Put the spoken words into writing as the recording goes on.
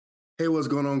Hey, what's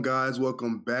going on, guys?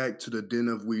 Welcome back to the Den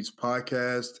of Weeds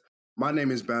podcast. My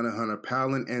name is Banner Hunter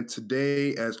Palin, and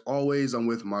today, as always, I'm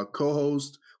with my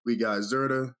co-host. We got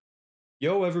Zerda.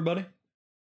 Yo, everybody.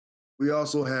 We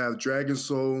also have Dragon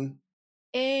Soul.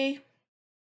 Hey.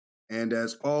 And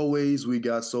as always, we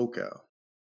got SoCal.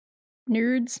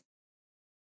 Nerds.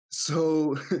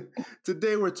 So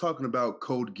today we're talking about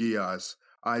Code Geass.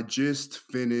 I just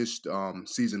finished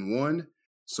season 1,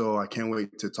 so I can't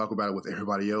wait to talk about it with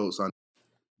everybody else.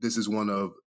 This is one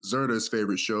of Zerda's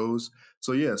favorite shows.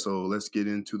 So let's get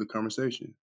into the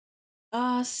conversation.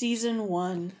 Season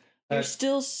 1. You're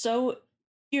still so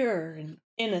pure and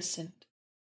innocent.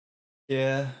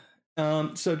 Yeah.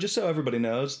 So just so everybody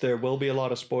knows, there will be a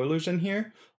lot of spoilers in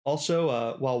here.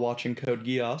 Also, while watching Code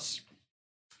Geass,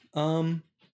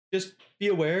 just be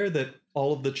aware that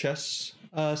all of the chess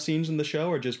scenes in the show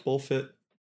are just bullfit.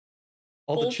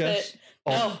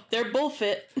 They're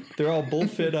bullfit. They're all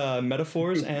bullfit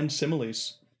metaphors and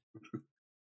similes.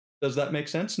 Does that make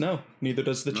sense? No, neither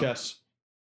does the chess.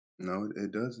 No,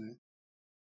 it doesn't.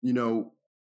 You know,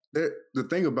 the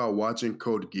thing about watching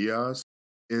Code Geass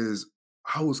is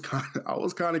I was kind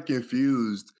of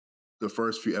confused the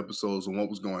first few episodes on what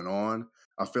was going on.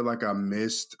 I feel like I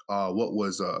missed what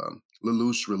was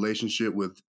Lelouch's relationship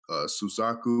with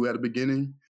Suzaku at the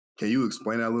beginning. Can you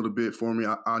explain that a little bit for me?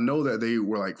 I know that they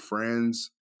were like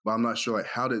friends, but I'm not sure like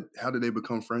how did they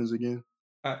become friends again?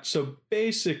 So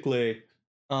basically,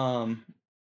 they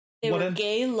were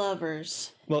gay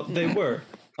lovers. Well, they were.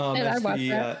 As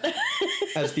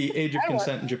the age of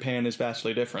consent in Japan is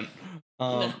vastly different.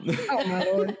 Oh my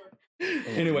lord.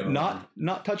 Anyway,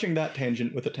 not touching that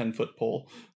tangent with a 10-foot pole.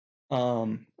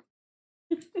 On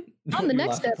the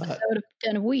next episode of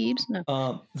Den of Weebs.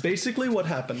 No. Basically what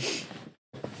happened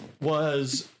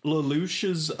was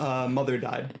Lelouch's mother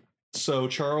died. So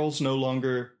Charles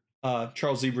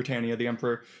Z. Britannia, the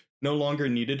emperor, no longer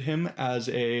needed him as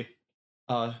a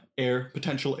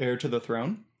potential heir to the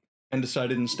throne, and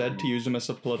decided instead to use him as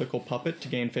a political puppet to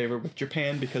gain favor with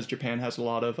Japan, because Japan has a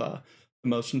lot of the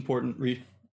most important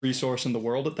resource in the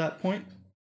world at that point.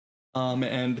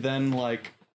 And then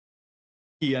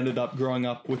he ended up growing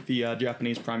up with the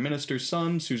Japanese prime minister's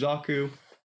son, Suzaku.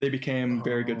 They became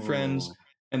very good friends.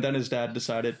 And then his dad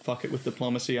decided, fuck it with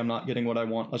diplomacy. I'm not getting what I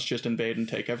want. Let's just invade and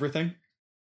take everything.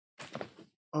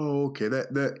 Oh, okay. That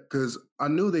because I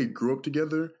knew they grew up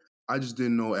together. I just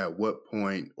didn't know at what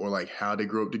point or like how they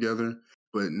grew up together.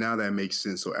 But now that makes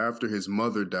sense. So after his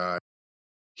mother died,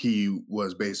 he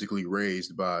was basically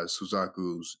raised by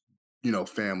Suzaku's,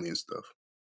 family and stuff.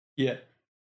 Yeah.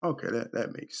 Okay,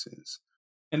 that makes sense.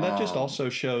 And that just also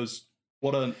shows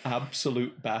what an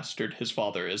absolute bastard his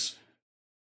father is.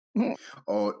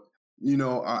 Oh,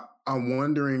 I'm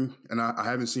wondering, and I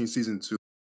haven't seen season 2,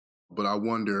 but I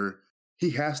wonder, he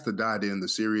has to die in the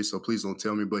series, so please don't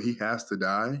tell me, but he has to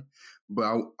die.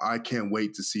 But I can't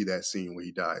wait to see that scene where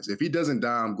he dies. If he doesn't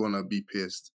die, I'm going to be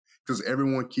pissed, because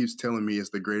everyone keeps telling me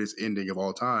it's the greatest ending of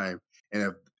all time.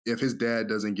 And if his dad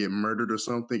doesn't get murdered or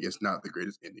something, it's not the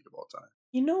greatest ending of all time.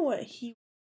 You know what?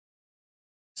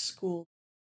 School.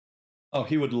 Oh,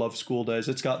 he would love School Days.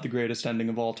 It's got the greatest ending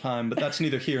of all time, but that's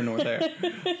neither here nor there.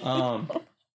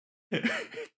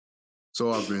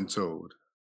 So I've been told.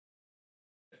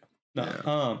 No,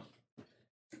 yeah.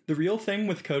 The real thing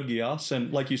with Code Geass,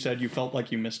 and like you said, you felt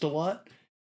like you missed a lot,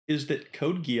 is that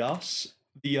Code Geass,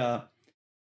 the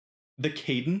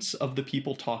cadence of the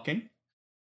people talking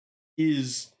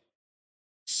is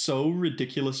so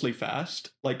ridiculously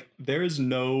fast. Like, there is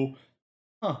no,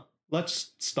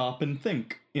 let's stop and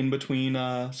think in between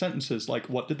sentences. Like,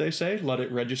 what did they say? Let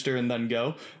it register and then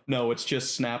go. No, it's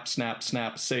just snap, snap,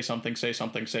 snap, say something, say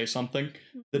something, say something.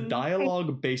 The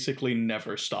dialogue basically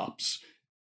never stops.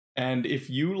 And if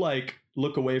you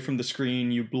look away from the screen,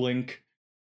 you blink,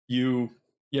 you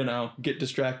get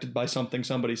distracted by something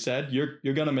somebody said, you're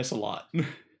gonna miss a lot.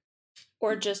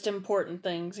 Or just important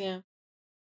things, yeah.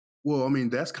 Well, I mean,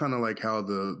 that's kind of like how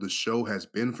the show has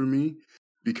been for me,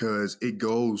 because it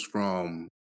goes from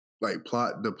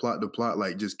plot to plot,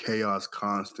 like just chaos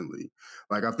constantly.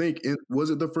 Like, I think it was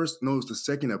the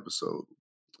second episode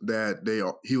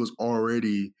that he was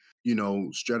already,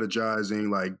 strategizing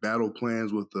like battle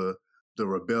plans with the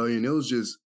rebellion. It was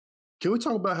just, can we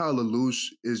talk about how Lelouch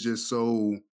is just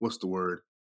so, what's the word?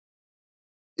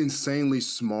 Insanely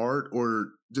smart,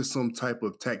 or just some type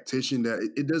of tactician that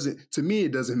it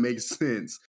doesn't make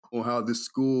sense on how this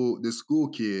school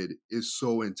kid is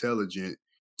so intelligent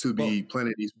to be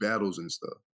planning these battles and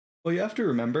stuff. Well, you have to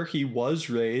remember, he was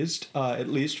raised, at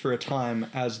least for a time,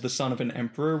 as the son of an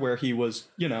emperor, where he was,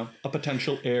 a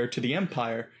potential heir to the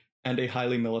empire. and a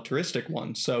highly militaristic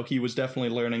one. So he was definitely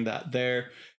learning that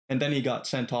there. And then he got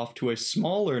sent off to a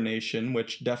smaller nation,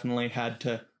 which definitely had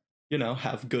to,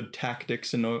 have good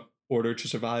tactics in order to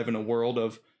survive in a world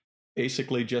of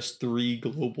basically just 3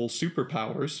 global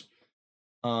superpowers.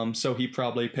 So he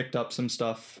probably picked up some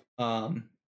stuff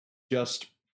just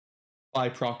by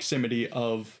proximity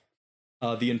of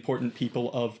the important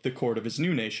people of the court of his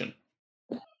new nation.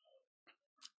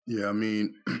 Yeah, I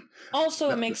mean... Also,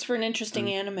 it makes for an interesting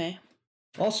anime.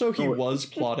 Also, he was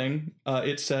plotting,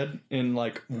 it said, in,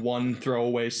 like, one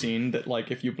throwaway scene that,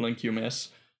 like, if you blink, you miss.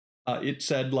 It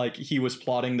said, like, he was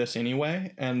plotting this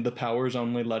anyway, and the powers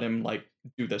only let him, like,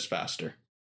 do this faster.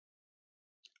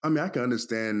 I mean, I can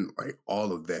understand like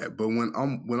all of that, but when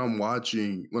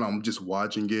I'm just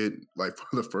watching it like for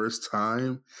the first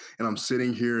time, and I'm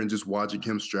sitting here and just watching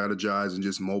him strategize and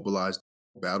just mobilize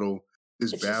battle,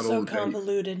 it's just so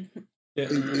convoluted. Yeah,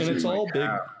 and it's all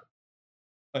big.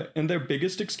 And their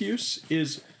biggest excuse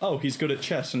is, oh, he's good at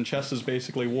chess, and chess is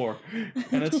basically war.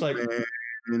 And it's like,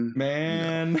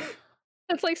 man. No.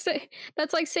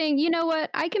 That's like saying, you know what?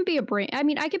 I can be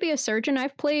a surgeon.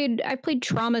 I've played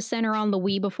Trauma Center on the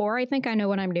Wii before. I think I know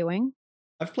what I'm doing.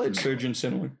 I've played Surgeon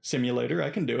Simulator. I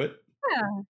can do it.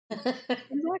 Yeah,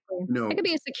 exactly. No, I could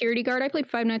be a security guard. I played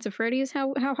Five Nights at Freddy's.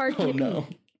 How hard can it be?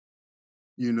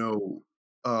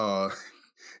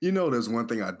 There's one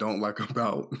thing I don't like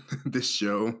about this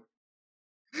show.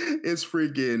 It's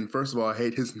freaking. First of all, I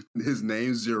hate his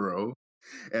name Zero.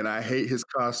 And I hate his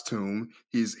costume.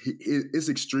 It's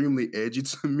extremely edgy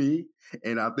to me,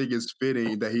 and I think it's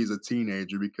fitting that he's a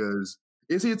teenager because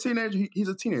is he a teenager? He's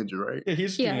a teenager, right? Yeah,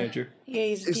 he's a teenager. Yeah,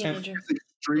 he's a teenager. It's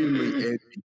extremely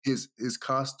edgy. His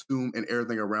costume and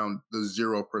everything around the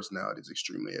Zero personality is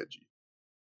extremely edgy.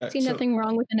 See nothing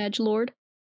wrong with an edgelord.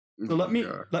 So let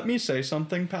me say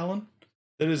something, Palin,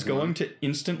 that is going to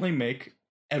instantly make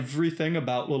everything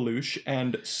about Lelouch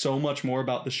and so much more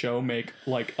about the show make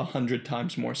like 100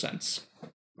 times more sense.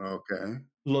 Okay.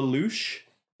 Lelouch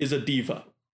is a diva.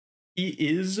 He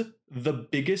is the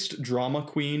biggest drama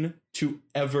queen to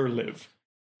ever live.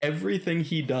 Everything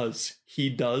he does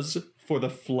for the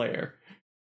flair.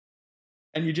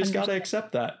 And you just gotta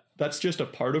accept that. That's just a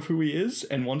part of who he is,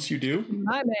 and once you do,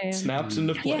 it snaps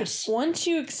into place. Yes, once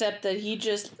you accept that he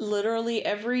just literally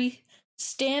every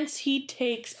stance he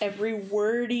takes, every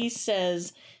word he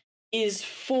says is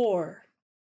for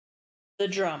the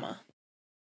drama.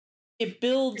 It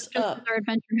builds up. Our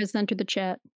adventure has entered the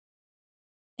chat.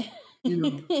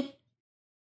 It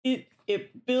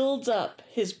builds up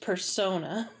his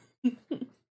persona.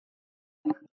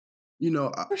 When I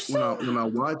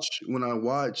watch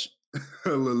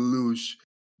Lelouch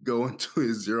go into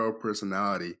his Zero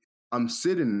personality, I'm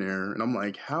sitting there and I'm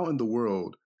like, how in the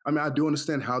world? I mean, I do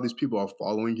understand how these people are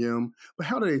following him, but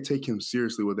how do they take him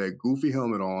seriously with that goofy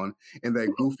helmet on and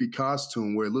that goofy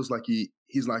costume where it looks like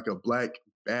he's like a black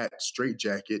bat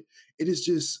straitjacket? It is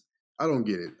just, I don't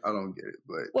get it.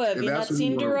 But what, have you not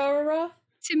seen Durarara?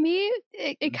 To me,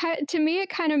 it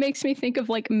kind of makes me think of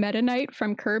like Meta Knight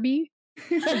from Kirby.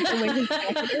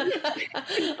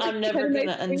 I'm never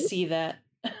gonna unsee that.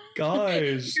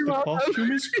 Guys, the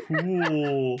costume is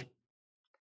cool.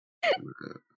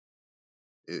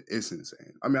 It's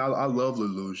insane. I mean, I love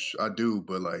Lelouch, I do,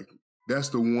 but like that's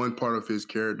the one part of his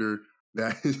character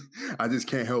that I just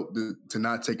can't help to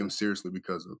not take him seriously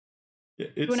because of.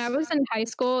 When I was in high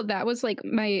school, that was like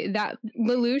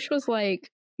Lelouch was like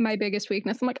my biggest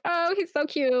weakness. I'm like, oh, he's so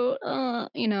cute, Now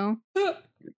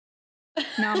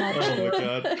I'm all oh my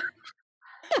god.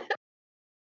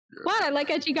 What? I like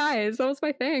edgy guys. That was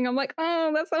my thing. I'm like,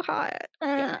 oh, that's so hot.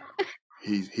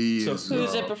 He is.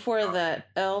 Who's it before that?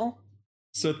 L?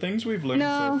 So things we've learned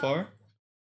so far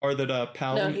are that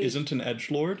Palin isn't an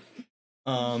edgelord.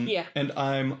 Yeah. And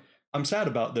I'm sad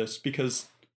about this because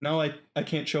now I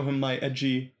can't show him my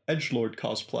edgy edgelord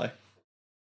cosplay.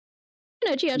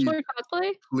 An edgy edgelord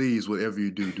cosplay? Please, whatever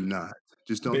you do not.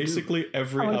 Just don't. Basically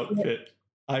every outfit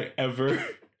I ever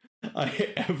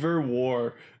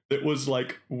wore that was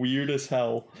like weird as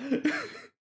hell.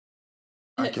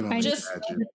 I can only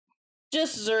imagine.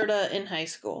 Just Zerda in high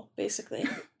school, basically.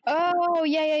 Oh,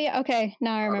 yeah. Okay,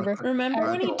 now I remember.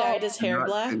 Remember when he dyed his hair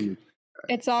black?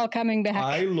 It's all coming back.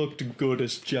 I looked good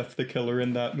as Jeff the Killer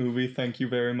in that movie. Thank you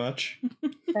very much.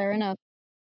 Fair enough.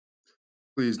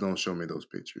 Please don't show me those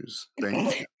pictures.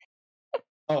 Thank you.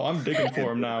 Oh, I'm digging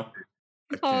for him now.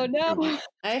 Oh, no.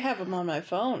 I have them on my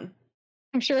phone.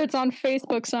 I'm sure it's on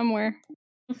Facebook somewhere.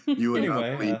 You and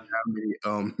I believe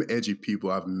how many edgy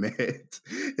people I've met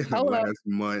in the last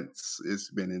months. It's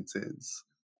been intense.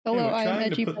 Hello, I'm trying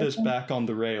edgy to put this back on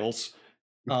the rails.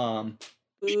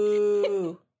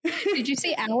 Ooh. Did you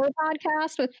see our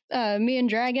podcast with me and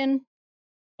Dragon?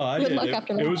 I Good did. luck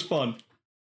after It that. was fun.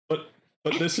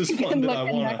 But this is Good one that luck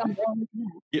I getting back want to on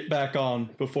board. get back on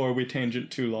before we tangent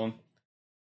too long.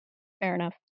 Fair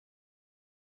enough.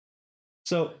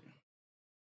 So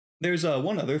there's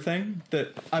one other thing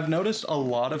that I've noticed a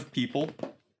lot of people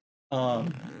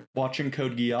watching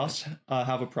Code Geass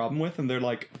have a problem with, and they're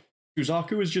like,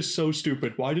 Suzaku is just so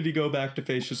stupid. Why did he go back to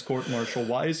face his court-martial?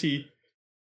 Why is he...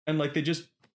 And like they just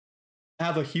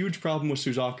have a huge problem with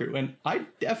Suzaku, and I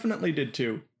definitely did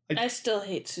too. I still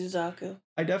hate Suzaku.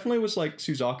 I definitely was like,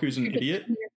 Suzaku's an idiot,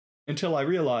 until I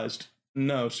realized,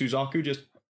 no, Suzaku just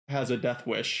has a death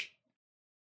wish.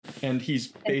 And he's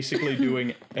basically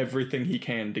doing everything he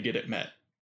can to get it met.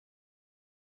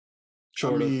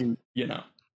 Short of, you know.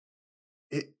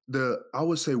 I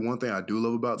would say one thing I do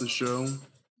love about the show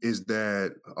is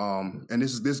that, and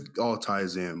this all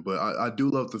ties in, but I do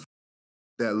love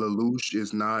that Lelouch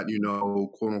is not,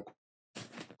 quote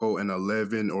unquote, an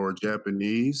 11 or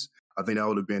Japanese. I think that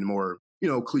would have been more,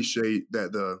 cliche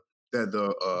that the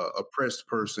oppressed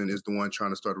person is the one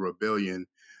trying to start a rebellion,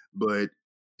 but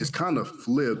it's kind of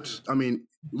flipped. I mean,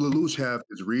 Lelouch have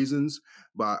his reasons,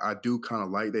 but I do kind of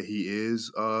like that he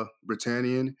is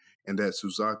Britannian and that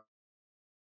Suzaku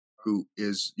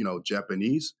is,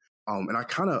 Japanese. And I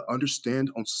kind of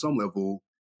understand on some level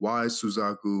why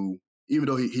Suzaku, even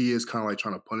though he is kind of like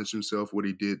trying to punish himself what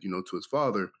he did, to his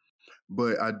father,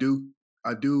 but I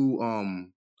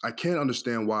can't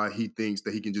understand why he thinks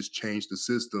that he can just change the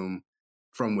system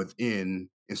from within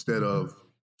instead of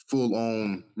full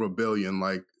on rebellion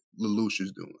like Lelouch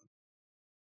is doing.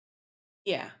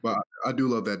 Yeah. But I do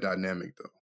love that dynamic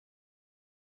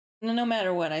though. No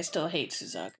matter what, I still hate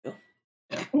Suzaku.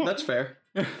 Yeah, that's fair.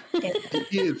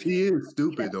 He is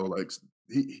stupid though. Like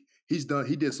he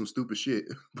did some stupid shit,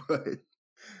 but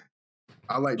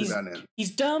I like the dynamic.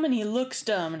 He's dumb and he looks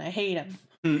dumb, and I hate him.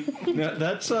 Yeah,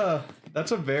 that's a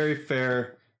very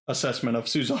fair assessment of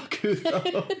Suzaku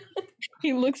though.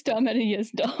 He looks dumb and he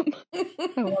is dumb.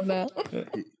 I love that.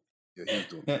 He's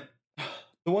dumb. Yeah.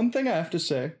 The one thing I have to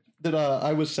say that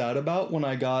I was sad about when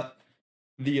I got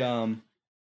the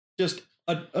just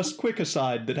a quick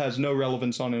aside that has no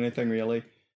relevance on anything really,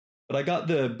 but I got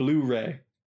the Blu-ray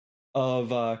of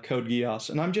Code Geass,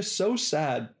 and I'm just so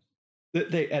sad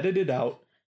that they edited out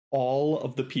all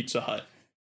of the Pizza Hut.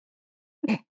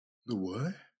 The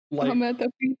what? Like, I'm at the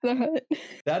Pizza Hut.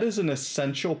 that is an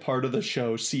essential part of the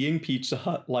show, seeing Pizza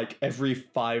Hut like every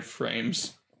 5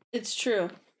 frames. It's true.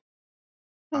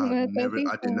 I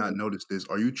did not notice this.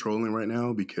 Are you trolling right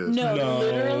now? Because No,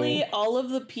 literally all of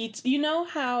the pizza. You know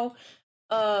how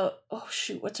oh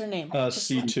shoot, what's her name?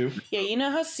 C2. Yeah, you know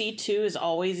how C2 is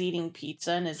always eating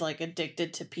pizza and is like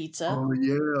addicted to pizza? Oh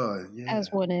yeah.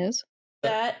 As one is.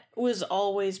 That was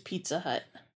always Pizza Hut.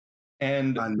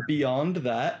 And beyond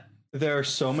that, there are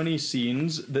so many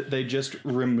scenes that they just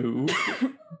removed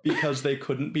because they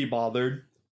couldn't be bothered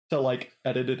to like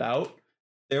edit it out.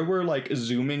 There were like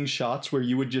zooming shots where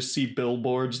you would just see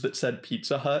billboards that said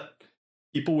Pizza Hut.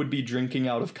 People would be drinking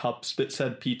out of cups that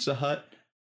said Pizza Hut.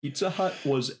 Pizza Hut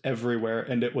was everywhere,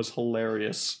 and it was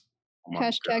hilarious.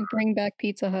 Hashtag bring back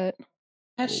Pizza Hut.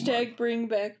 Hashtag bring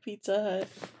back Pizza Hut.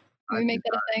 Can we make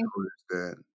that a thing?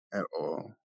 That at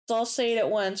all. So I'll say it at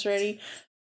once. Ready?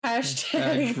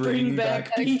 Hashtag bring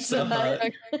back Pizza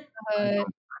Hut.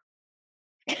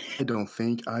 I don't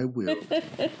think I will.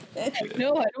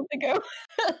 No, I don't think I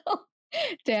will.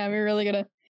 Damn, you're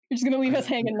just gonna leave us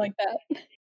hanging like that.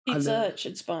 Pizza Hut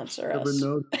should sponsor us.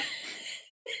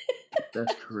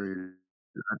 That's crazy.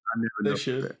 I never know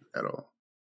that at all.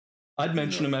 I'd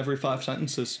mention them every 5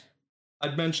 sentences.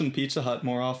 I'd mention Pizza Hut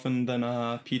more often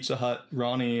than Pizza Hut.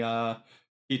 Ronnie,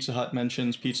 Pizza Hut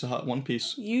mentions Pizza Hut One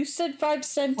Piece. You said 5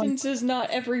 sentences, not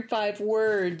every 5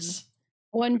 words.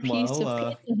 One piece of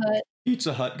Pizza Hut.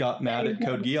 Pizza Hut got mad at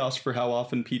Code Geass for how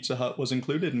often Pizza Hut was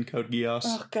included in Code Geass.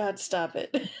 Oh God, stop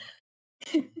it!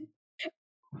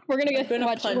 We're gonna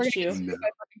punch you.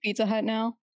 Pizza Hut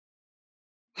now.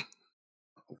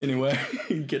 Anyway,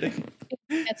 getting.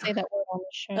 Can't say that word on the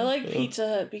show. I like Pizza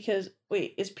Hut because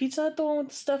is Pizza Hut the one with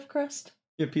the stuffed crust?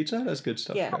 Yeah, Pizza Hut has good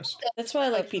stuffed crust. That's why I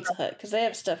like Pizza Hut, because they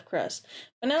have stuffed crust.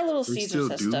 But now Little Caesars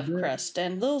has stuffed crust,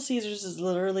 and Little Caesars is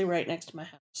literally right next to my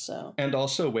house. So and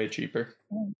also way cheaper.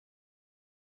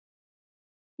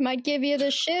 Might give you the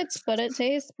shits, but it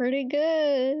tastes pretty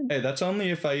good. Hey, that's only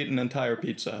if I eat an entire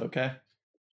pizza, okay?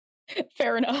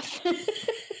 Fair enough.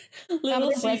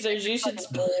 Little Caesars, you should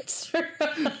sponsor.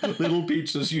 Little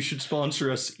Pizzas, you should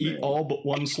sponsor us. Eat all but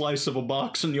one slice of a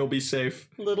box and you'll be safe.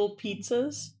 Little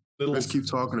Pizzas? Let's keep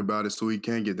talking about it so we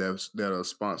can get that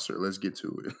sponsor. Let's get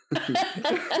to it.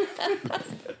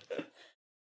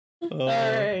 All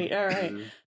right.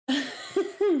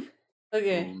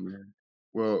 Okay. Oh, man.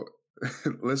 Well,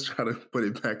 let's try to put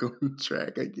it back on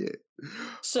track again.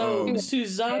 So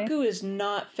Suzaku is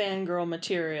not fangirl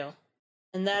material,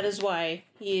 and that is why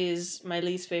he is my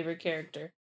least favorite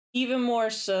character. Even more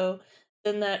so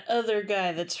than that other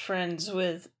guy that's friends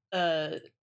with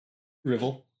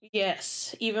Rivel.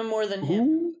 Yes, even more than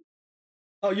him.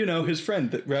 Oh, his friend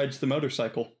that rides the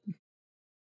motorcycle.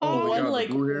 Oh, one God, like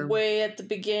way at the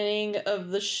beginning of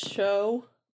the show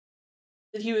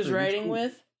that he was riding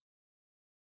with.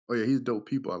 Oh yeah, he's dope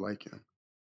people. I like him.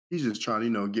 He's just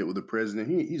trying to, get with the president.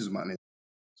 He's my name.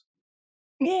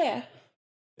 Yeah.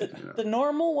 The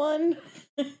normal one.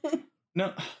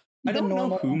 No, I don't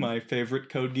know who my favorite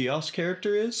Code Geass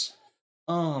character is.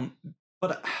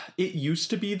 But it used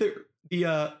to be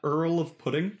the Earl of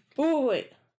Pudding. Oh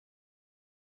wait.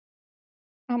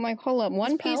 I'm like, hold up,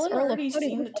 One Piece Palin Earl of already Pudding.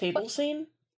 seen the table scene?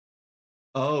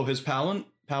 Oh, has Palin,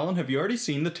 have you already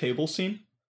seen the table scene?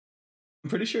 I'm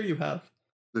pretty sure you have.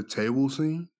 The table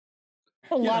scene?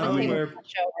 A lot of people where- on the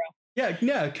show, bro.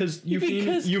 Yeah, because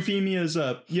Euphemia's,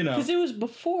 Because it was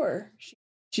before she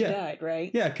died, right?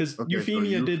 Yeah, because Okay,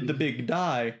 Euphemia so did the big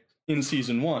die in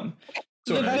season 1.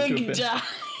 So The it had to have big been- die.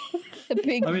 The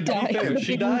big I mean, to be fair,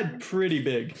 she died pretty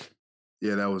big.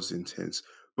 Yeah, that was intense.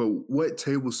 But what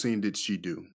table scene did she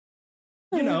do?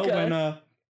 You know, God.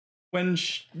 when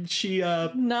she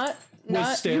Not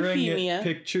was staring Euphemia. at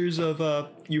pictures of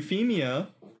Euphemia.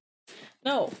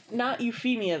 No, not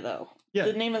Euphemia though. Yeah.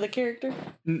 The name of the character?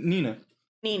 Nina.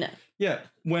 Nina. Yeah,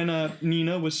 when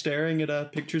Nina was staring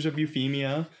at pictures of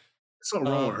Euphemia Something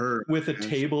wrong with her. with a man.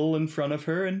 table in front of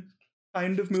her and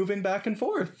kind of moving back and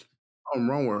forth. Something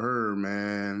wrong with her,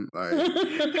 man. Like,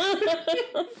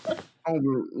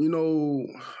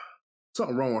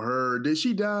 something wrong with her. Did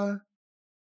she die?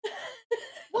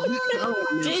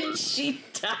 Did she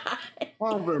die? I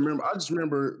don't remember. I just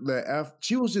remember that after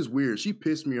she was just weird. She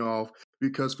pissed me off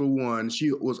because, for one,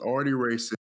 she was already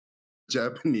racist,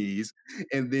 Japanese,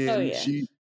 and then she,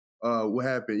 what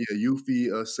happened? Yeah,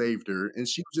 Yuffie saved her, and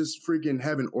she was just freaking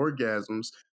having orgasms,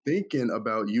 thinking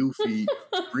about Yuffie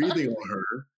breathing on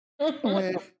her.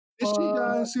 When did she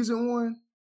die in season 1?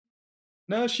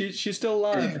 No, she's still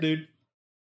alive, dude.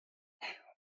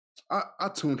 I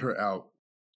tuned her out.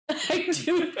 I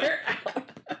tuned her out.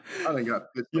 I done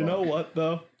got pissed You off. know what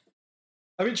though?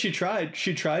 I mean, she tried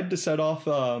to set off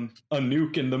a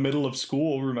nuke in the middle of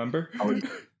school. Remember? Oh, yeah,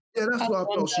 that's what I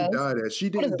thought she died at. She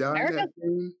didn't die in that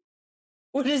thing.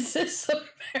 What is this,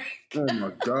 America? Oh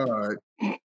my god!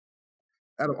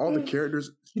 Out of all the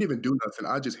characters, she didn't even do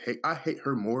nothing. I hate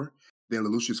her more than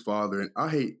Lelouch's father, and I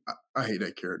hate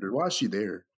that character. Why is she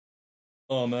there?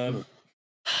 Oh man.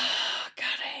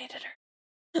 God, I hated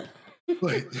her.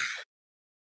 But,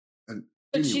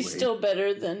 But she's still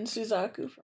better than Suzaku.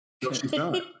 No, she's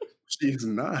not. She's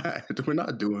not. We're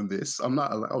not doing this. I'm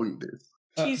not allowing this.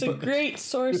 She's a great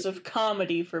source of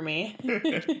comedy for me.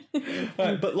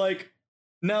 But like,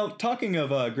 now talking of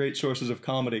great sources of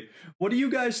comedy, what do you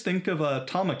guys think of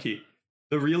Tamaki,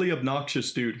 the really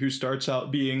obnoxious dude who starts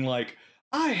out being like,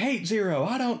 "I hate Zero.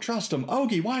 I don't trust him.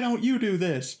 Ogi, why don't you do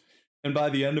this?" And by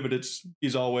the end of it,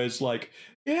 he's always like,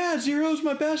 "Yeah, Zero's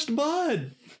my best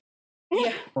bud."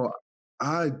 Yeah. Oh,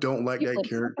 I don't like that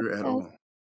character at all.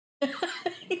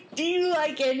 Do you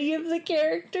like any of the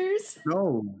characters?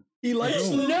 No. He likes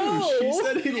No. Lelouch. No. He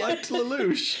said he liked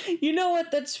Lelouch. You know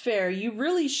what? That's fair. You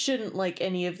really shouldn't like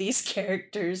any of these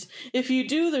characters. If you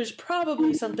do, there's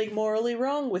probably something morally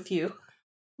wrong with you.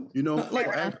 You know, Like-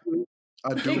 actually,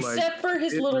 I do Except for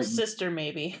his it little like- sister,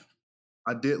 maybe.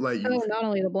 I did like Oh, you. not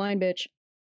only the blind bitch.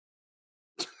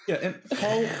 Yeah, and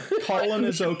Colin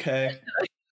is okay.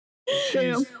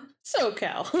 Damn.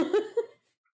 SoCal.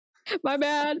 My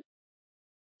bad.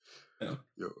 Yo,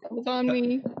 That was on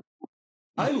me.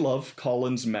 I love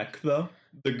Colin's mech though,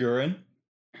 the Gurren.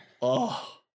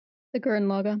 Oh, The Gurren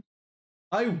Laga.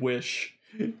 I wish.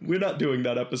 We're not doing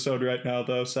that episode right now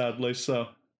though, sadly. So.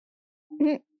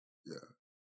 yeah.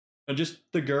 And just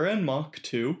the Gurren Mach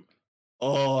 2.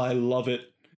 Oh, I love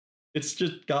it. It's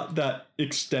just got that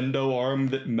extendo arm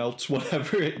that melts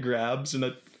whatever it grabs, and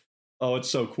it's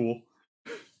so cool.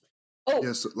 Oh,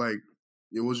 Yes, like,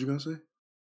 what was you gonna say?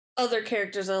 other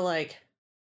characters are like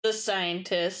the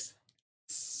scientist.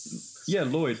 Yeah,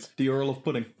 Lloyd, the Earl of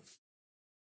Pudding.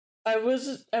 I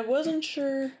wasn't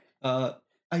sure. I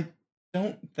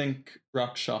don't think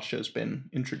Rakshasha's been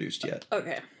introduced yet.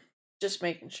 Okay, just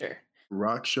making sure.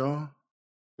 Rockshaw?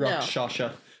 No.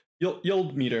 Rakshasha.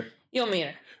 You'll meet her. You'll meet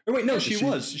her. Or wait, no, she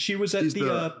was at She's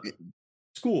the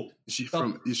school. Is she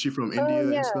from India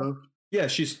yeah. and stuff? Yeah,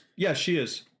 she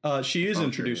is. She is Okay.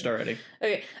 introduced already.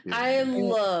 Okay, Yeah. I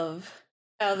love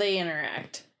how they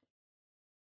interact.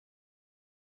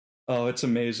 Oh, it's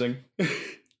amazing.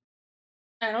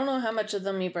 I don't know how much of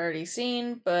them you've already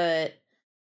seen, but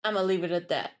I'm gonna leave it at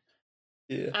that.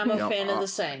 Yeah. I'm a Yeah, fan of the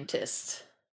scientists.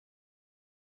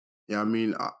 Yeah, I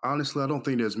mean, honestly, I don't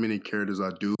think there's many characters I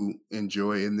do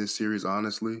enjoy in this series.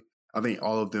 Honestly, I think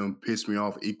all of them piss me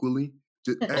off equally.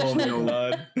 Oh Actually, my no,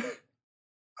 god.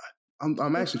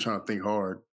 I'm actually trying to think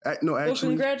hard. No, Well, actually,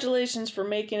 congratulations for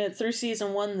making it through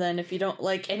season 1 then, if you don't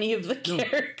like any of the No.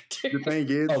 characters. the thing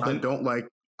is, Oh, I then- don't like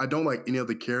any of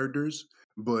the characters,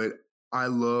 but I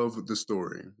love the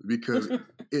story because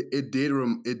it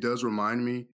does remind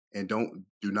me, and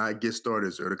do not get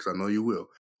started, Zerda, because I know you will.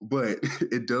 But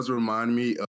it does remind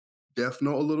me of Death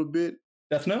Note a little bit.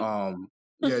 Death Note?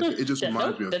 Yeah, it just Death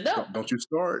reminds Note? me of Death Note? don't you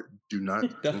start, do not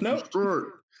Death don't you Note? start.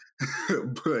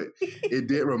 But it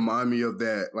did remind me of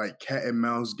that like cat and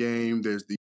mouse game. There's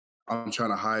the I'm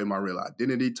trying to hide my real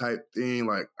identity type thing.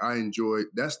 Like I enjoyed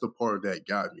that's the part that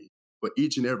got me. But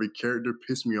each and every character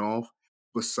pissed me off.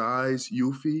 Besides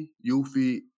Yuffie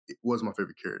was my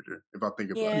favorite character. If I think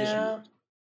about it, Yeah,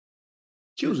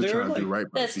 she was just They're trying to do like-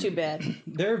 right by that's too people. bad.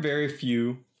 There are very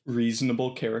few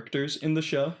reasonable characters in the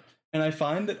show, and I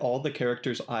find that all the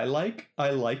characters I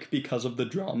like because of the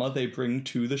drama they bring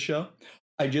to the show.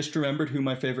 I just remembered who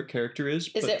my favorite character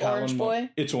is. Is but it Orange Palin won't- Boy?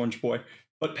 It's Orange Boy,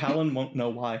 but Palin won't know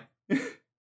why.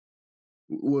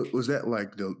 Was that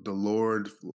like the Lord?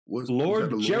 Was that Lord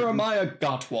the Jeremiah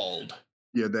Gottwald.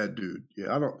 Yeah, that dude.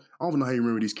 Yeah, I don't know how you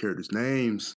remember these characters'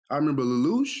 names. I remember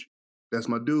Lelouch. That's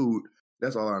my dude.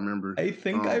 That's all I remember. I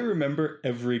think I remember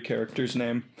every character's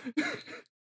name.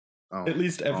 At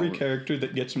least every character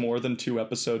that gets more than 2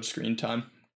 episodes screen time.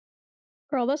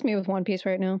 Girl, that's me with One Piece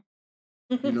right now.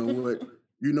 You know what?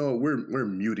 You know we're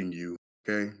muting you.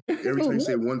 Okay. Every time you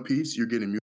say One Piece, you're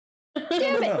getting muted.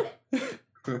 Damn No.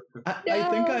 I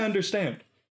think I No. understand.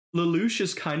 Lelouch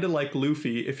is kind of like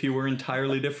Luffy if he were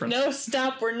entirely different. No,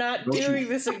 stop. We're not Don't you- doing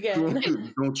this again.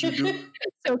 Don't you do it?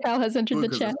 SoCal has entered the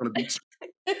Because chat.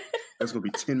 that's gonna be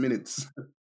 10 minutes.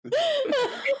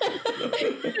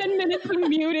 10 minutes of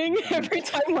muting every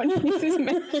time One Piece is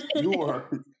mentioned.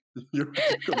 You're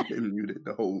gonna get muted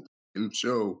the whole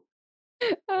show.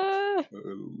 Uh,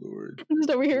 Oh Lord. I'm just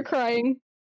over here crying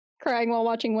while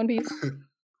watching One Piece. Oh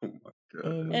my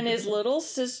god. And his little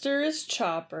sister is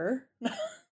Chopper.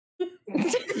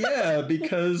 Yeah,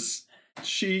 because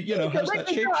she, has that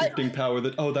shape-shifting power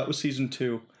that, that was season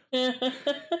 2.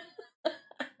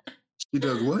 She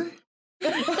does what?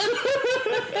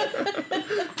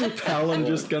 Palin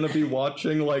just gonna be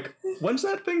watching, like, when's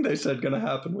that thing they said gonna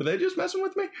happen? Were they just messing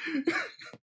with me?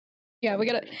 Yeah, we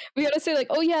gotta say like,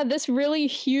 oh yeah, this really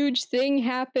huge thing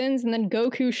happens, and then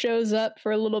Goku shows up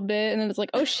for a little bit, and then it's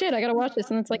like, oh shit, I gotta watch this,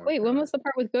 and it's like, wait, when was the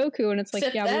part with Goku? And it's like,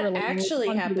 Except yeah, we were that like, actually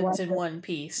wanting to happens watch in it. One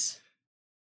Piece.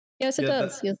 Yes, it Yeah,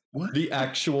 does. Yes. What? The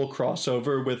actual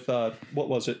crossover with, what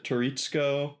was it,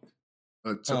 Turitsuko?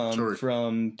 Sorry.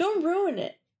 From... Don't ruin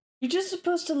it. You're just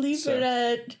supposed to leave So-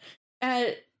 it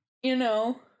at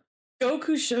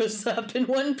Goku shows up in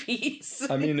One Piece.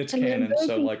 I mean, it's And then canon,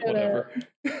 so, Goku like, showed up. whatever.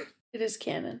 It is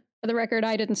canon. For the record,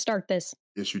 I didn't start this.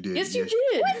 Yes, you did. Yes, you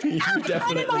did. You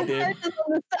definitely did.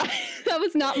 That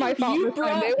was not my fault. You this time.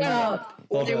 brought They went off. up.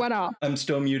 Hold They up. went off. I'm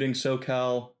still muting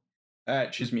SoCal.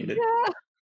 Alright, she's muted.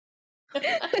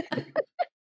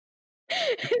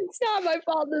 It's not my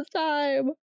fault this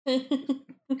time.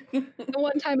 The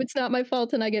one time it's not my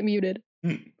fault and I get muted.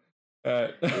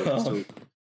 Alright. So-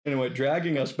 Anyway,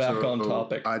 dragging us back So, on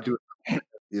topic. I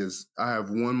have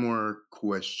one more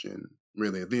question.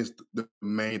 Really, I think it's the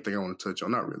main thing I want to touch on.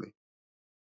 Not really.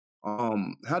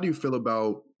 How do you feel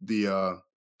about the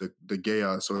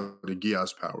Geass or the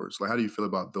Geass powers? Like, how do you feel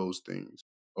about those things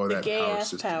or The that power Geass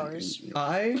system? powers.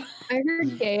 I I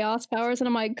heard chaos powers and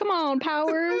I'm like, come on,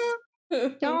 powers.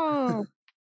 No.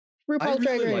 RuPaul's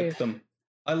Drag really Race. like them.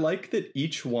 I like that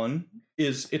each one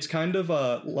it's kind of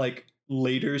like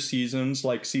later seasons,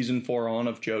 like season 4 on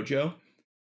of JoJo,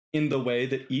 in the way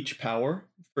that each power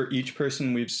for each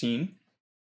person we've seen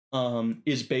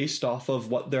is based off of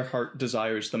what their heart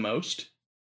desires the most.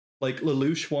 Like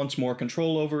Lelouch wants more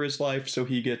control over his life, so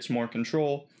he gets more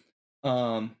control.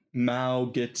 Mao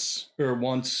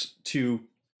wants to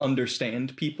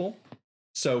understand people,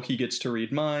 so he gets to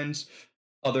read minds.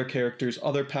 Other characters,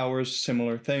 other powers,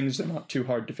 similar things. They're not too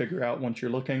hard to figure out once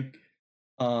you're looking.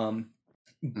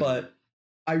 But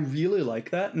I really like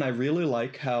that, and I really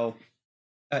like how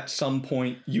at some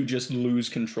point you just lose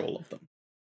control of them.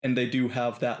 and they do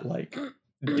have that like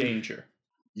danger.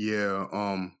 Yeah.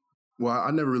 Well,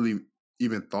 I never really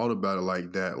even thought about it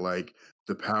like that. Like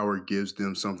the power gives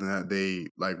them something that they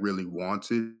like really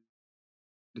wanted.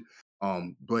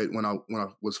 But when I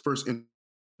was first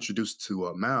introduced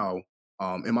to Mao,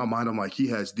 in my mind, I'm like, he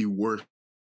has the worst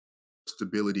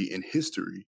ability in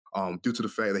history. Due to the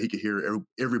fact that he could hear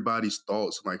everybody's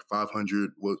thoughts, like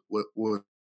 500 what was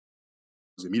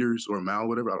it, meters or a mile,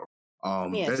 whatever. I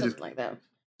don't. Yeah, That something just like that.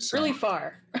 sounds, Really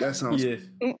far. that sounds Yeah.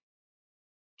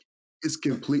 it's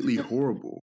completely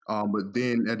horrible. But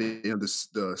then at the end of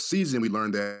the season, we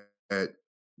learned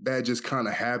that just kind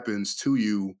of happens to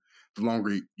you the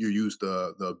longer you use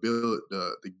the ability,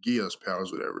 the Geass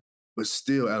powers, whatever. But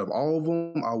still, out of all of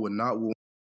them, I would not want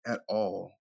at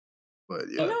all. But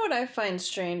You yeah, know what I find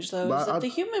strange though is but that the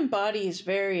human body is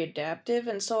very adaptive,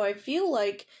 and so I feel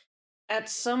like at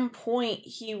some point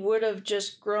he would have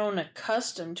just grown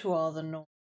accustomed to all the noise.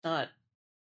 Not,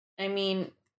 I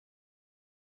mean,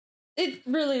 it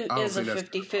really I don't is a think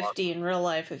that's 50-50 in real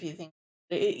life if you think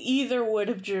it either would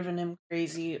have driven him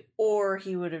crazy or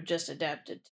he would have just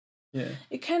adapted. Yeah.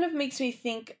 It kind of makes me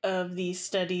think of these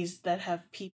studies that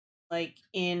have people like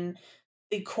in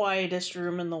the quietest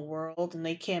room in the world and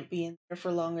they can't be in there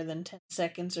for longer than 10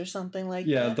 seconds or something like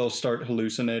Yeah, that. they'll start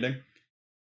hallucinating.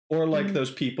 Or like Mhm.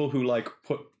 those people who like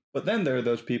but then there are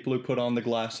those people who put on the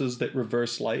glasses that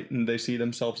reverse light and they see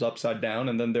themselves upside down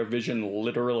and then their vision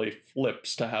literally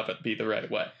flips to have it be the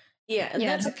right way. Yeah, and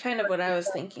Yeah, that's kind of what I was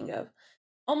thinking of.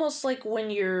 Almost like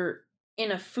when you're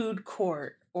in a food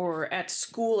court or at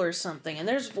school or something and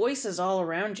there's voices all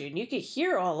around you and you can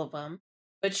hear all of them,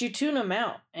 but you tune them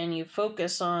out and you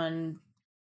focus on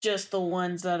just the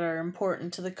ones that are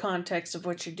important to the context of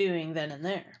what you're doing then and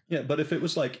there. Yeah, but if it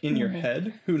was like in your Mhm.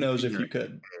 head, who knows if you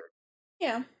could.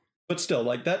 Yeah. But still,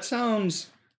 like that sounds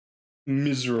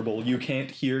miserable. You can't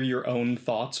hear your own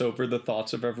thoughts over the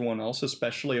thoughts of everyone else,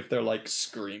 especially if they're like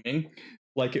screaming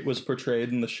like it was portrayed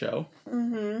in the show.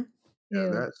 Mm-hmm. Yeah, Yeah.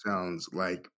 that sounds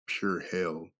like pure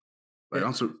hell. Like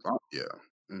Yeah.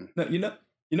 yeah. No,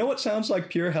 you know what sounds like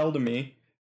pure hell to me?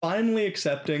 Finally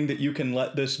accepting that you can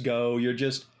let this go. You're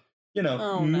just,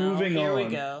 Oh moving no, here on. we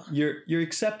go. You're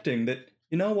accepting that,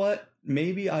 you know what?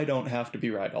 Maybe I don't have to be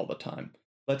right all the time.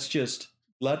 Let's just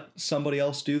let somebody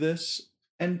else do this,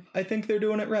 and I think they're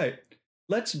doing it right.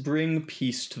 Let's bring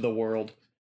peace to the world.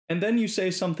 And then you say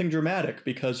something dramatic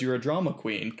because you're a drama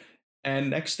queen. And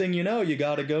next thing you know, you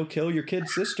gotta go kill your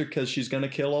kid's sister because she's gonna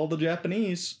kill all the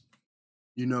Japanese.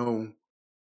 You know,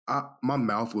 my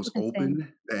mouth was It's insane.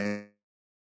 open the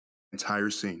entire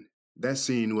scene. That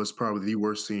scene was probably the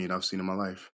worst scene I've seen in my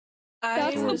life. I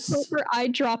That's the point was where I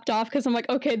dropped off because I'm like,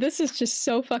 okay, this is just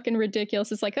so fucking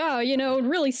ridiculous. It's like, oh, it would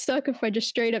really suck if I just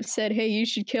straight up said, hey, you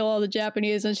should kill all the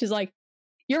Japanese. And she's like,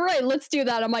 you're right, let's do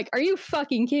that. I'm like, are you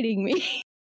fucking kidding me?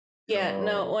 Yeah,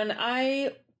 no, No. when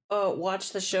I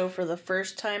watched the show for the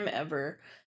first time ever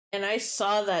and I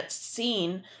saw that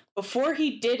scene before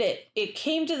he did it, it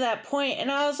came to that point and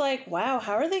I was like, wow,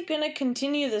 how are they going to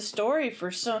continue the story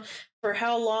for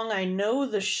how long I know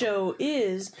the show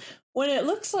is when it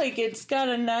looks like it's got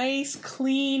a nice,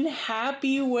 clean,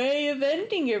 happy way of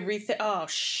ending everything. Oh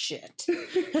shit.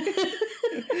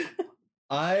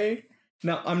 I'm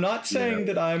not saying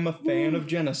that I'm a fan of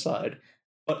genocide,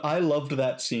 but I loved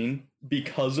that scene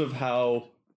because of how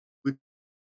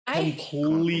I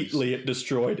completely it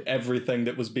destroyed everything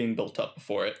that was being built up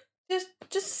before it. just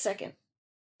a second.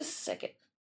 Just a second.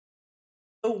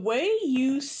 The way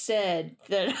you said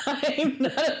that I'm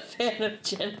not a fan of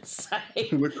genocide.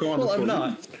 We're calling Well, the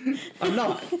I'm police. not. I'm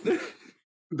not.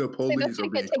 The Like, police that's are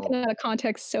gonna being get taken called. out of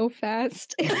context so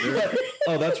fast.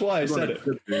 Oh, that's why I We're said gonna it.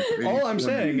 clip this. All I'm We're gonna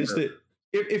saying do is that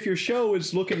if your show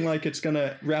is looking like it's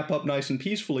gonna wrap up nice and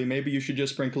peacefully, maybe you should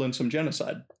just sprinkle in some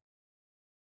genocide.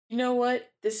 You know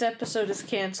what? This episode is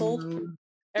canceled. No.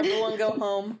 Everyone go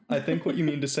home. I think what you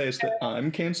mean to say is that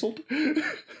I'm canceled.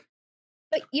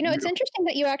 But it's interesting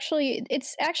that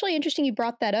it's actually interesting you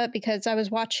brought that up because I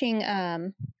was watching a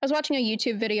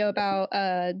YouTube video about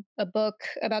a book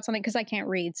about something because I can't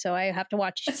read, so I have to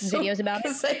watch videos about it.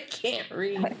 Because I can't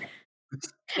read. Yeah,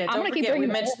 I'm don't gonna keep forget, we bringing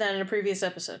it mentioned that in a previous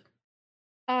episode.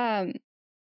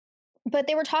 But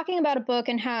they were talking about a book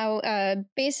and how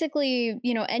basically,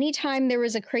 anytime there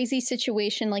was a crazy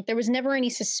situation, like there was never any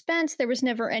suspense, there was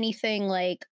never anything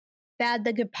like bad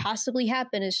that could possibly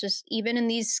happen. It's just even in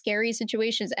these scary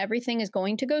situations, everything is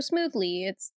going to go smoothly.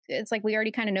 It's like we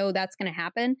already kind of know that's going to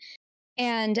happen.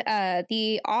 And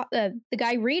the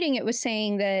guy reading it was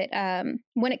saying that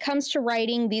when it comes to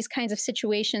writing these kinds of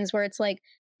situations where it's like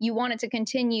you want it to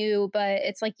continue, but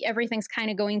it's like everything's kind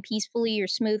of going peacefully or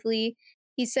smoothly,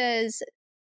 he says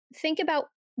think about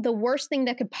the worst thing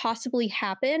that could possibly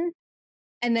happen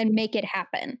and then make it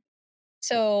happen.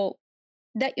 So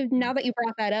now that you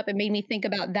brought that up, it made me think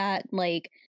about that like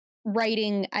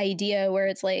writing idea where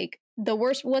it's like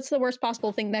what's the worst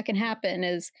possible thing that can happen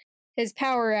is his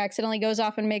power accidentally goes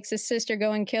off and makes his sister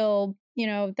go and kill,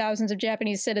 thousands of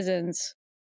Japanese citizens.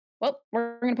 Well,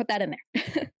 we're going to put that in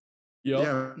there. Yep.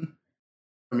 Yeah.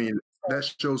 I mean,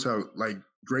 that shows how like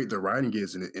great the writing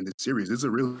is in the series. It's a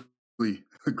really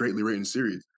greatly written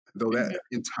series. Though that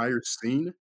entire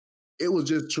scene, it was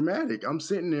just traumatic. I'm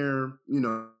sitting there,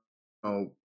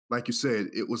 like you said,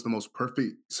 it was the most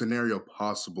perfect scenario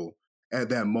possible at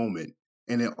that moment,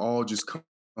 and it all just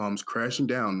comes crashing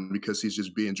down because he's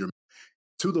just being dramatic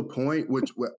to the point.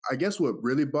 I guess what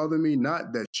really bothered me,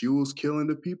 not that she was killing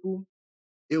the people,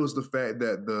 it was the fact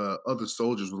that the other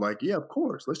soldiers were like, "Yeah, of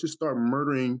course, let's just start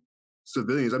murdering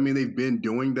civilians." I mean, they've been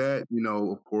doing that,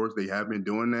 of course, they have been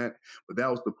doing that, but that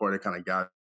was the part that kind of got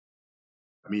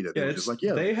me. That they were just like,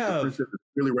 "Yeah, the princess is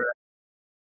really rare."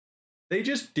 They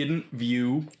just didn't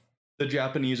view the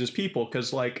Japanese as people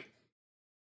because, like,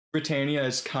 Britannia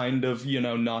is kind of,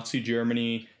 Nazi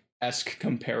Germany-esque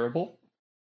comparable.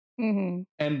 Mm-hmm.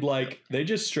 And, like, they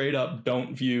just straight up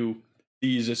don't view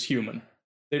these as human.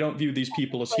 They don't view these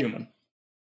people as human.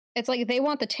 It's like they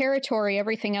want the territory,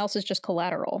 everything else is just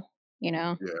collateral,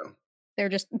 Yeah.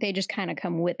 They just kind of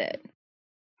come with it.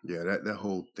 Yeah, that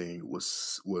whole thing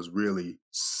was really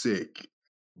sick,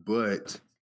 but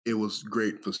it was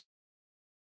great for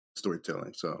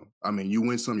storytelling. So, I mean, you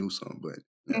win some, you lose some, but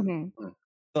yeah. Mm-hmm.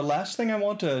 The last thing I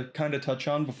want to kind of touch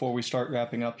on before we start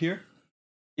wrapping up here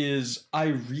is I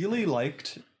really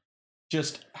liked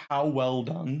just how well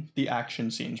done the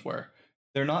action scenes were.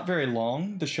 They're not very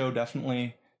long. The show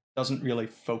definitely doesn't really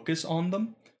focus on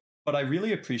them, but I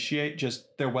really appreciate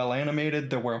just they're well animated,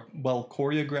 they're well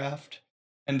choreographed,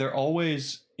 and they're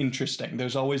always interesting.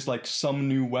 There's always like some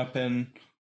new weapon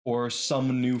or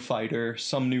some new fighter,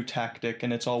 some new tactic,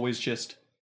 and it's always just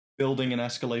building an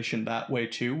escalation that way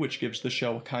too, which gives the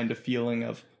show a kind of feeling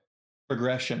of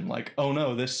progression. Like, oh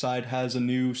no, this side has a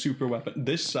new super weapon.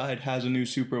 This side has a new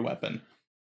super weapon.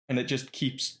 And it just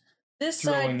keeps This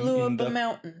side blew up a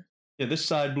mountain. Yeah, this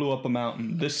side blew up a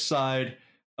mountain. This side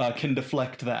can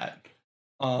deflect that.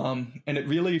 And it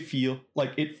really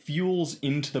it fuels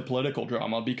into the political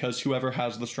drama because whoever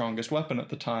has the strongest weapon at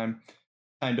the time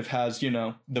kind of has,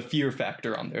 the fear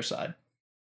factor on their side.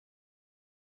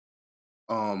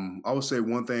 I would say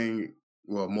one thing,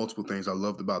 well, multiple things I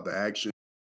loved about the action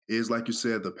is, like you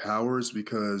said, the powers,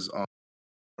 because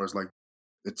it's like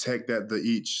the tech that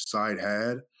each side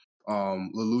had.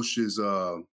 Lelouch's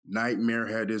Nightmare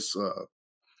had this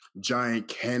giant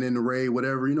cannon ray,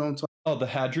 whatever, you know what I'm talking. Oh, the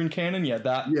Hadron cannon? Yeah,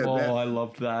 I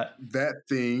loved that. That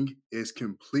thing is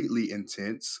completely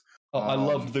intense. Oh, I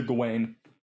loved the Gawain.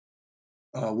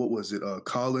 What was it?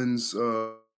 Collins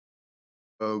freaking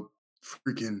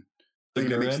thing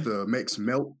that makes the mechs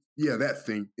melt. Yeah, that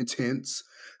thing. Intense.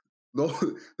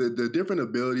 The different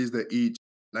abilities that each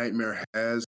Nightmare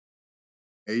has,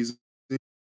 amazing.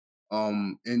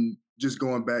 And just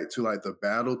going back to like the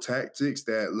battle tactics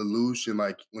that Lelouch and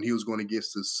like when he was going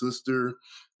against his sister,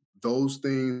 those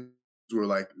things were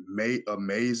like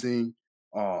amazing.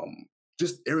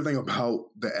 Just everything about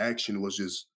the action was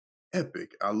just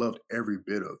epic. I loved every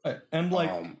bit of it. And like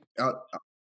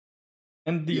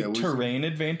and the terrain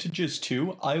advantages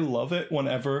too. I love it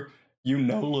whenever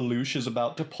Lelouch is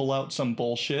about to pull out some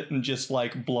bullshit and just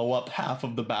like blow up half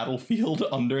of the battlefield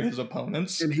under his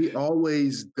opponents. And he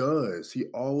always does. He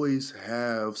always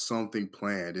have something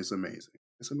planned. It's amazing.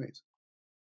 It's amazing.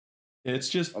 It's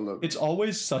just, it's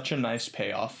always such a nice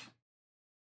payoff.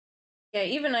 Yeah,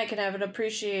 even I can have an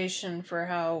appreciation for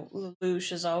how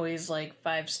Lelouch is always like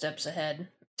 5 steps ahead.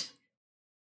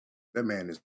 That man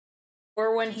is.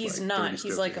 Or when he's like not,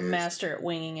 he's like a master at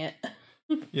winging it.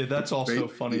 Yeah, that's also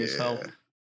funny as hell.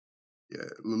 Yeah,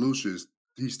 Lelouch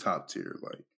he's top tier.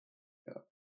 Like, yeah.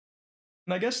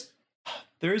 And I guess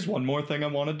there is one more thing I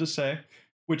wanted to say,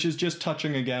 which is just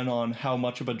touching again on how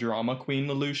much of a drama queen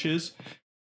Lelouch is.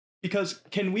 Because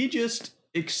can we just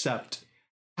accept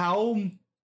how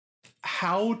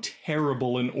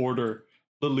terrible an order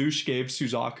Lelouch gave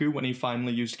Suzaku when he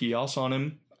finally used Geass on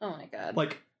him? Oh my god.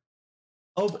 Like,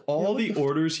 of all the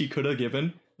orders he could have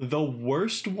given, the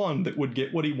worst one that would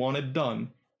get what he wanted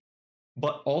done,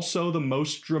 but also the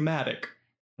most dramatic,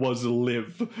 was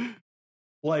live.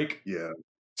 Like, yeah,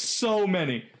 so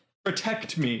many.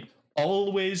 Protect me.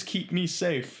 Always keep me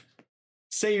safe.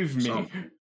 Save me.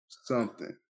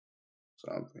 Something.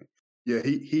 Yeah,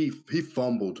 he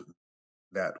fumbled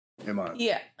that, in my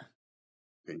opinion.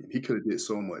 He could have did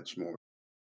so much more.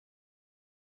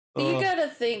 You gotta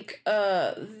think,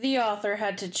 the author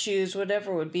had to choose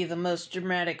whatever would be the most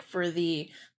dramatic for the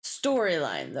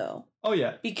storyline, though. Oh,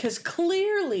 yeah. Because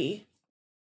clearly,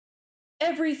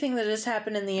 everything that has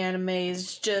happened in the anime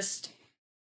is just...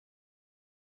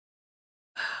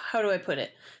 How do I put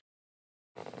it?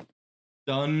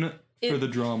 Done for the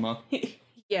drama.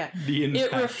 Yeah.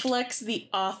 It reflects the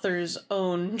author's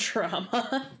own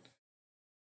drama.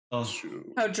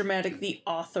 How dramatic the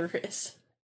author is.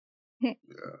 Yeah.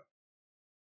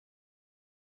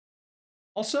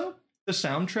 Also, the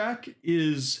soundtrack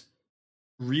is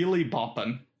really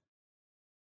bopping.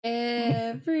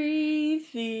 Everything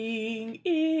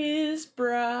is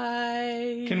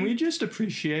bright. Can we just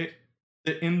appreciate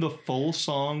that in the full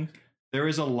song, there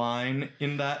is a line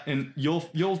in that, and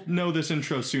you'll know this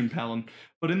intro soon, Palin,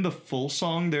 but in the full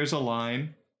song, there's a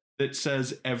line that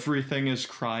says everything is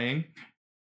crying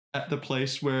at the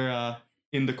place where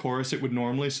in the chorus it would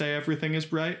normally say everything is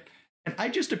bright. And I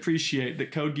just appreciate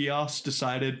that Code Geass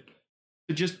decided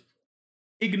to just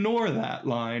ignore that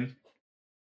line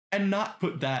and not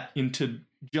put that into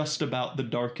just about the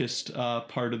darkest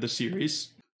part of the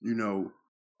series. You know,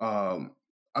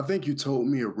 I think you told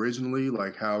me originally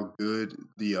like how good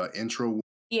the intro was.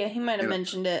 Yeah, he might have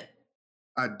mentioned it.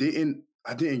 I didn't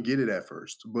get it at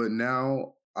first, but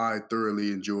now I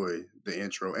thoroughly enjoy the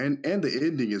intro, and the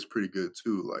ending is pretty good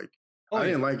too. Like I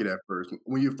didn't like it at first.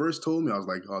 When you first told me, I was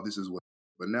like, "Oh, this is what."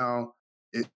 But now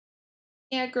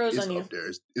it grows on you. Up there.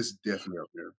 It's definitely up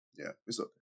there. Yeah, it's up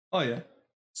there. Oh yeah.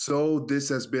 So this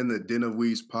has been the Den of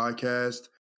Weebs podcast.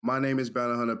 My name is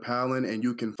Bounty Hunter Palin, and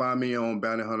you can find me on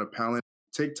Bounty Hunter Palin,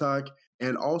 TikTok,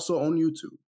 and also on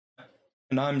YouTube.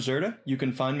 And I'm Zerda. You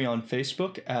can find me on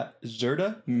Facebook at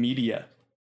Zerda Media.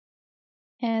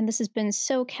 And this has been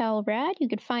SoCal Rad. You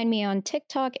can find me on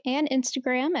TikTok and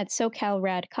Instagram at SoCal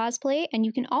Rad Cosplay, and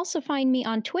you can also find me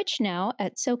on Twitch now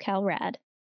at SoCal Rad.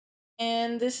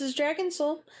 And this is Dragon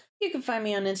Soul. You can find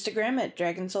me on Instagram at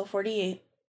DragonSoul48.